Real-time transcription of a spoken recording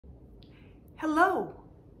Hello,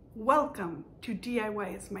 welcome to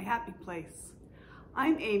DIY is my happy place.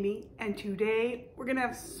 I'm Amy and today we're gonna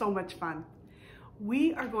have so much fun.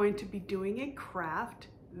 We are going to be doing a craft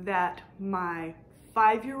that my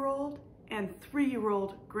 5-year-old and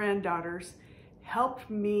 3-year-old granddaughters helped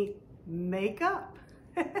me make up.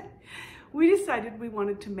 We decided we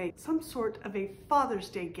wanted to make some sort of a Father's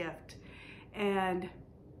Day gift, and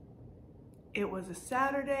it was a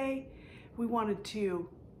Saturday. We wanted to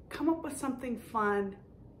come up with something fun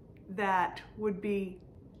that would be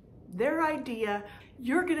their idea.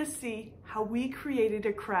 You're gonna see how we created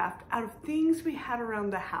a craft out of things we had around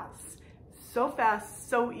the house. So fast,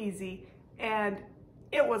 so easy, and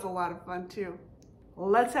it was a lot of fun too.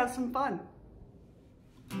 Let's have some fun.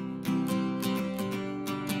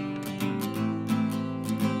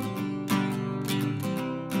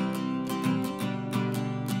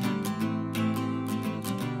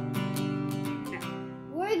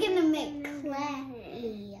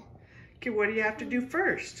 Okay, what do you have to do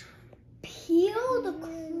first? Peel the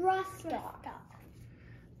crust off.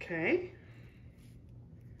 Okay.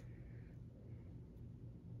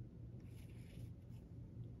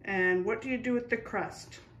 And what do you do with the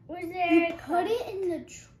crust? You put it in the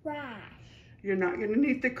trash. You're not going to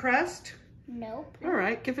need the crust? Nope. All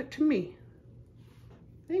right, give it to me.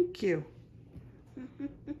 Thank you.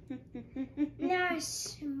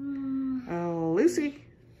 Nice. Oh, Lucy.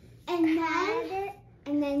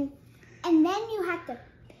 And then you have to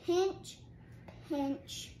pinch. Because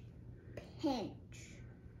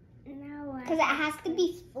it has to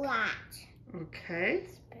be flat. Okay.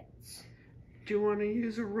 Do you want to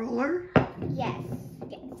use a roller? Yes.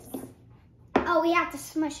 Oh, we have to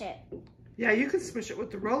smush it. Yeah, you can smush it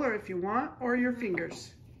with the roller if you want, or your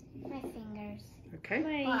fingers. My fingers. Okay.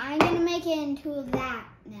 Well, I'm going to make it into that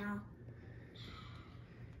now.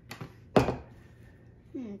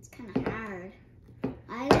 It's kind of hard.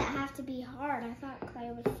 Why does it have to be hard? I thought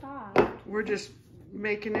clay was soft. We're just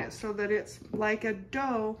making it so that it's like a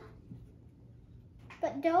dough.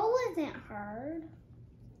 But dough isn't hard.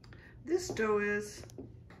 This dough is.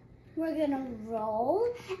 We're going to roll,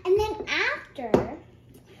 and then after,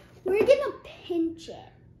 we're going to pinch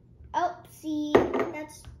it. Oh, see,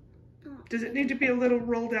 that's... Oh. Does it need to be a little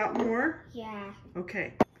rolled out more? Yeah.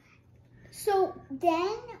 Okay. So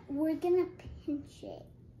then we're going to pinch it.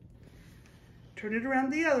 Turn it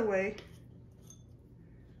around the other way.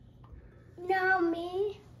 No,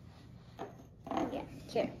 me. Yeah,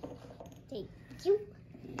 here. Thank you.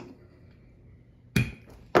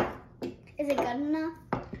 Is it good enough?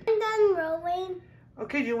 I'm done rolling.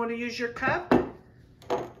 Okay, do you want to use your cup?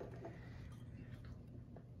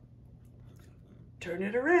 Turn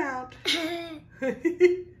it around.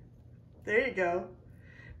 There you go.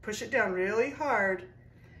 Push it down really hard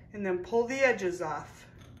and then pull the edges off.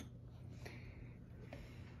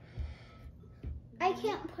 I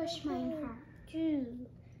can't push mine hard. Dude,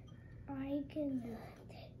 I can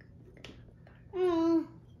take. Oh,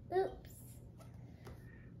 oops.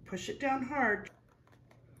 Push it down hard.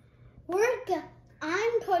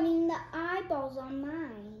 I'm putting the eyeballs on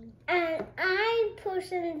mine. And I'm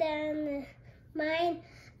pushing down mine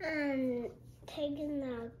and taking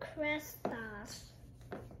the crust off.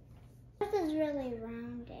 This is really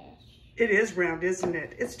roundish. It is round, isn't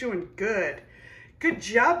it? It's doing good. Good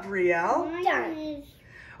job, Brielle. Done.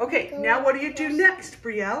 Okay, now what do you do next,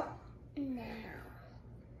 Brielle? Now,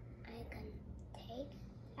 I'm going to take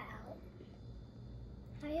out.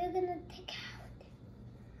 How are you going to take out?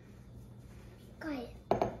 Good.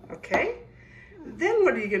 Okay. Then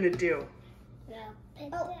what are you going to do?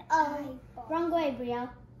 Wrong way, Brielle.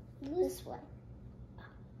 This way.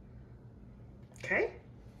 Okay.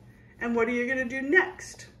 And what are you going to do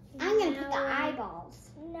next? I'm going to put the eyeballs.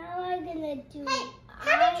 Now I'm going to do... Hey,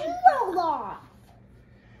 how did you roll off?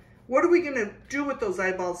 What are we going to do with those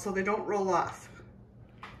eyeballs so they don't roll off?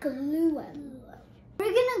 Glue them.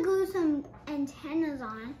 We're going to glue some antennas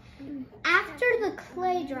on. After the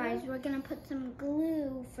clay dries, we're going to put some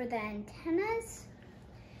glue for the antennas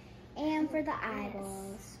and for the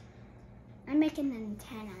eyeballs. I'm making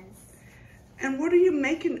antennas. And what are you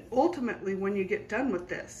making ultimately when you get done with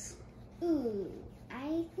this? Ooh,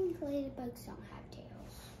 I think ladybugs don't have tails.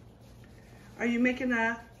 Are you making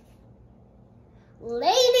a...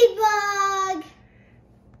 Ladybug!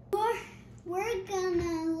 We're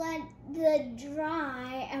gonna let the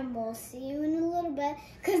dry and we'll see you in a little bit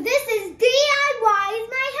because this is DIY is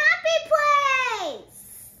my happy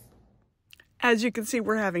place! As you can see,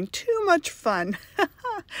 we're having too much fun.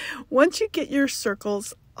 Once you get your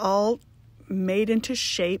circles all made into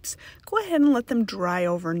shapes, go ahead and let them dry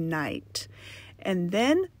overnight. And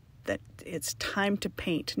then that it's time to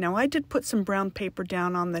paint. Now I did put some brown paper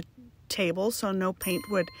down on the table so no paint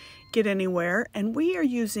would get anywhere, and we are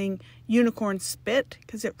using unicorn spit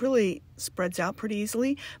because it really spreads out pretty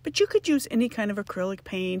easily, but you could use any kind of acrylic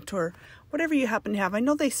paint or whatever you happen to have. I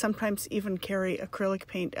know they sometimes even carry acrylic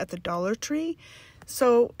paint at the Dollar Tree,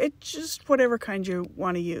 so it's just whatever kind you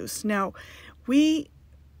want to use. Now we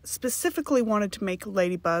specifically wanted to make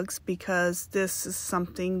ladybugs because this is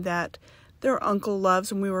something that their uncle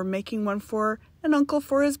loves, and we were making one for an uncle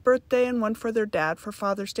for his birthday and one for their dad for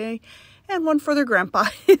Father's Day and one for their grandpa.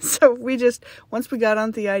 So we just, once we got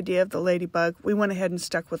on the idea of the ladybug, we went ahead and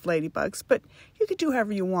stuck with ladybugs, but you could do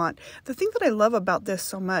however you want. The thing that I love about this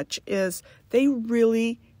so much is they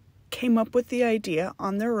really came up with the idea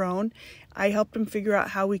on their own. I helped them figure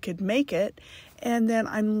out how we could make it, and then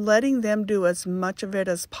I'm letting them do as much of it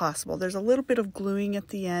as possible. There's a little bit of gluing at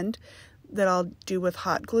the end that I'll do with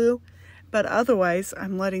hot glue, but otherwise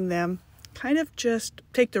I'm letting them kind of just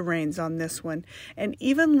take the reins on this one. And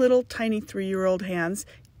even little tiny 3-year-old hands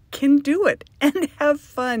can do it and have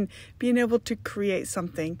fun being able to create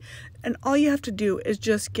something. And all you have to do is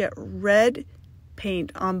just get red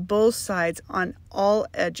paint on both sides on all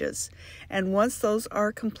edges. And once those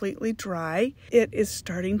are completely dry, it is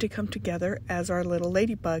starting to come together as our little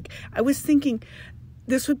ladybug. I was thinking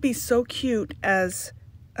this would be so cute as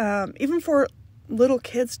even for little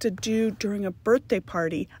kids to do during a birthday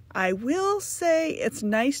party. I will say it's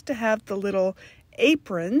nice to have the little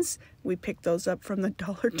aprons. We picked those up from the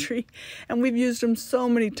Dollar Tree and we've used them so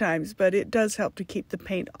many times, but it does help to keep the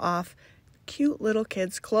paint off cute little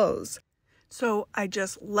kids' clothes. So I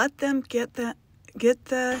just let them get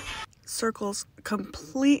the circles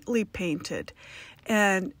completely painted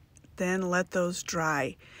and then let those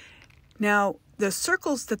dry. Now, the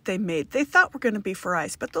circles that they made, they thought were going to be for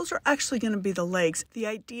eyes, but those are actually going to be the legs. The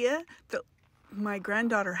idea that my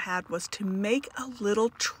granddaughter had was to make a little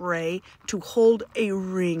tray to hold a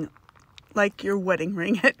ring, like your wedding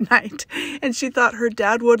ring at night. And she thought her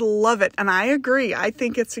dad would love it. And I agree. I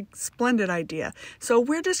think it's a splendid idea. So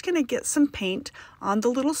we're just going to get some paint on the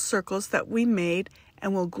little circles that we made,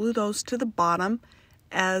 and we'll glue those to the bottom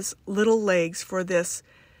as little legs for this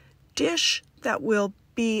dish that will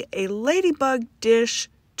be a ladybug dish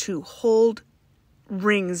to hold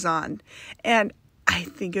rings on. And I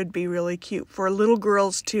think it'd be really cute for little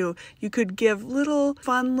girls too. You could give little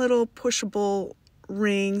fun little pushable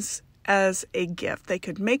rings as a gift. They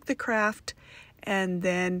could make the craft and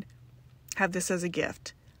then have this as a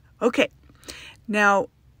gift. Okay, now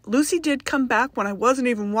Lucy did come back when I wasn't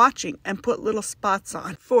even watching and put little spots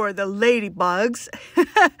on for the ladybugs.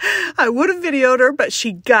 I would have videoed her, but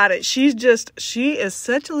she got it. She is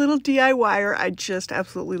such a little DIYer. I just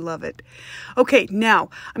absolutely love it. Okay, now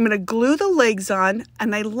I'm going to glue the legs on,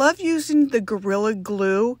 and I love using the Gorilla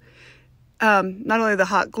Glue. Not only the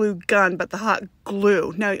hot glue gun, but the hot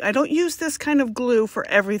glue. Now, I don't use this kind of glue for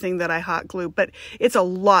everything that I hot glue, but it's a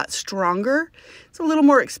lot stronger. It's a little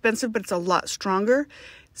more expensive, but it's a lot stronger.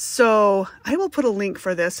 So I will put a link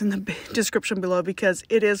for this in the description below because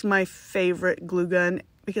it is my favorite glue gun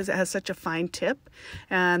because it has such a fine tip.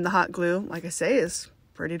 And the hot glue, like I say, is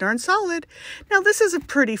pretty darn solid. Now, this is a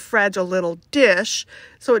pretty fragile little dish,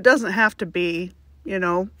 so it doesn't have to be, you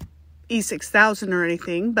know, E6000 or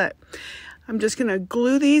anything, but I'm just going to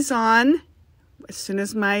glue these on. As soon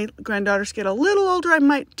as my granddaughters get a little older, I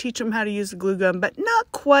might teach them how to use the glue gun, but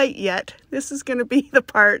not quite yet. This is going to be the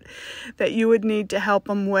part that you would need to help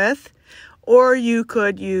them with, or you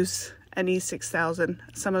could use an E6000,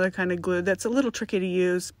 some other kind of glue that's a little tricky to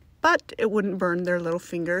use, but it wouldn't burn their little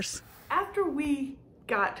fingers. After we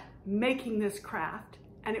got making this craft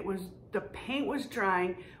and the paint was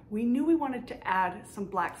drying, we knew we wanted to add some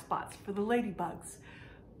black spots for the ladybugs,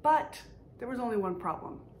 but there was only one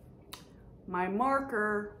problem. My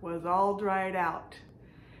marker was all dried out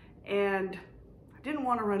and I didn't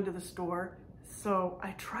want to run to the store, so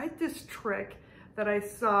I tried this trick that I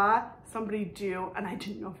saw somebody do, and I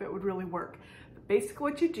didn't know if it would really work. But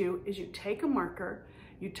basically what you do is you take a marker,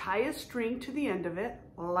 you tie a string to the end of it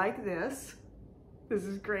like this. This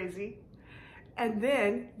is crazy. And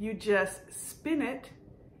then you just spin it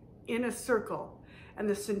in a circle. And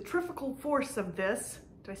the centrifugal force of this,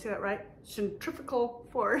 did I say that right? Centrifugal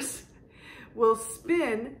force will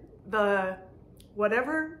spin the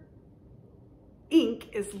whatever ink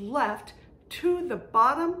is left to the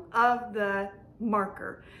bottom of the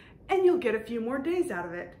marker, and you'll get a few more days out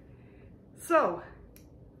of it. So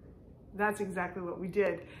that's exactly what we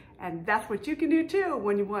did, and that's what you can do too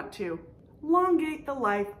when you want to elongate the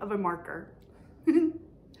life of a marker.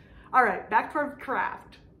 All right, back to our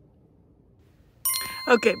craft.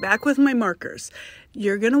 Okay, back with my markers.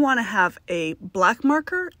 You're going to want to have a black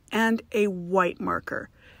marker and a white marker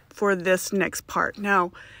for this next part.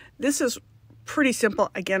 Now, this is pretty simple.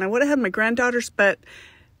 Again, I would have had my granddaughters, but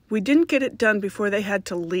we didn't get it done before they had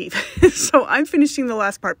to leave. So I'm finishing the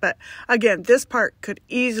last part. But again, this part could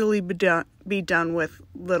easily be done with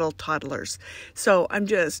little toddlers. So I'm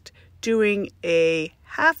just doing a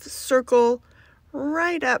half circle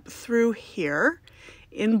right up through here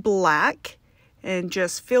in black and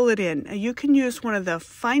just fill it in. Now, you can use one of the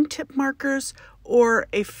fine tip markers or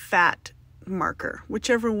a fat marker,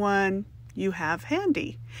 whichever one you have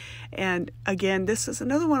handy. And again, this is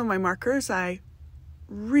another one of my markers. I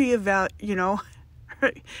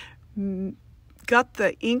got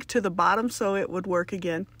the ink to the bottom so it would work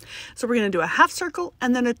again. So we're going to do a half circle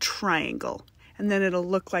and then a triangle. And then it'll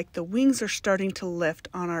look like the wings are starting to lift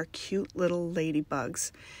on our cute little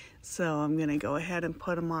ladybugs. So I'm going to go ahead and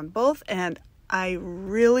put them on both. And I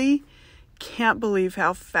really can't believe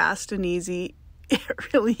how fast and easy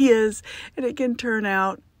it really is. And it can turn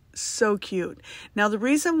out so cute. Now, the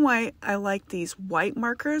reason why I like these white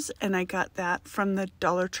markers, and I got that from the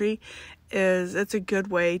Dollar Tree, is it's a good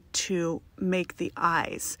way to make the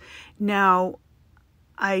eyes. Now,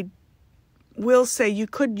 I will say you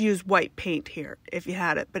could use white paint here if you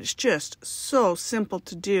had it, but it's just so simple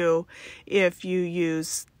to do if you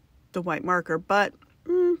use the white marker. But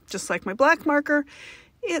just like my black marker,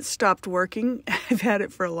 it stopped working. I've had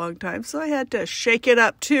it for a long time, so I had to shake it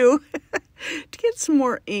up too to get some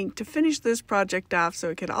more ink to finish this project off so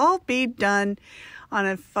it could all be done on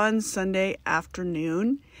a fun Sunday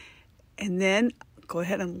afternoon. And then go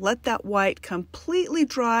ahead and let that white completely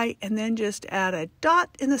dry and then just add a dot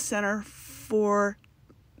in the center for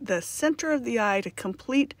the center of the eye to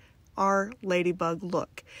complete our ladybug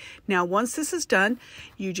look. Now, once this is done,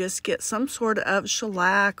 you just get some sort of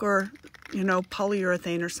shellac or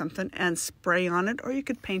polyurethane or something and spray on it, or you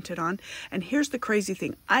could paint it on. And here's the crazy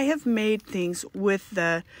thing. I have made things with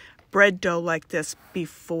the bread dough like this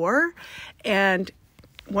before, and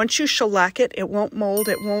once you shellac it, it won't mold.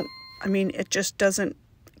 It just doesn't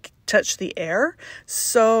touch the air.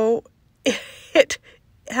 So it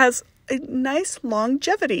has a nice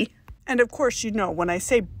longevity. And of course, when I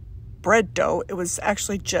say bread dough, it was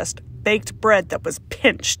actually just baked bread that was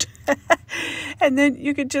pinched. And then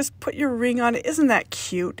you could just put your ring on it. Isn't that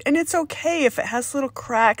cute? And it's okay if it has little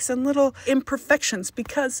cracks and little imperfections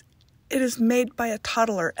because it is made by a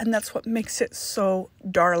toddler, and that's what makes it so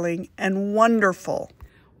darling and wonderful.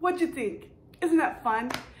 What'd you think? Isn't that fun?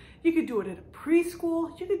 You could do it at a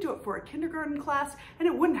preschool, you could do it for a kindergarten class, and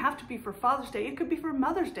it wouldn't have to be for Father's Day. It could be for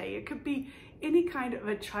Mother's Day. It could be any kind of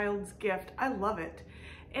a child's gift. I love it.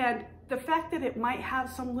 And the fact that it might have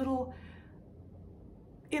some little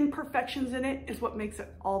imperfections in it is what makes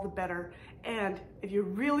it all the better. And if you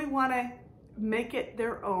really want to make it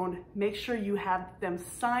their own, make sure you have them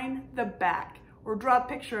sign the back or draw a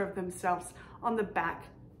picture of themselves on the back.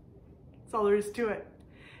 That's all there is to it.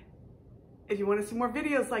 If you want to see more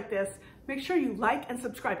videos like this, make sure you like and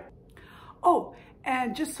subscribe. Oh,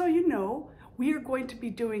 and just so you know, we are going to be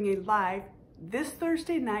doing a live this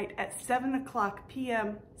Thursday night at 7:00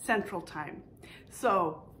 p.m. Central Time.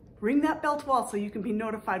 So ring that bell to all so you can be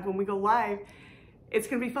notified when we go live. It's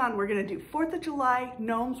gonna be fun. We're gonna do 4th of July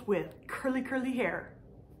gnomes with curly hair.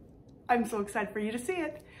 I'm so excited for you to see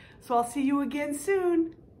it. So I'll see you again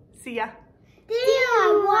soon. See ya.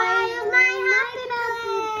 DIY my happy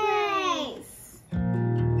place.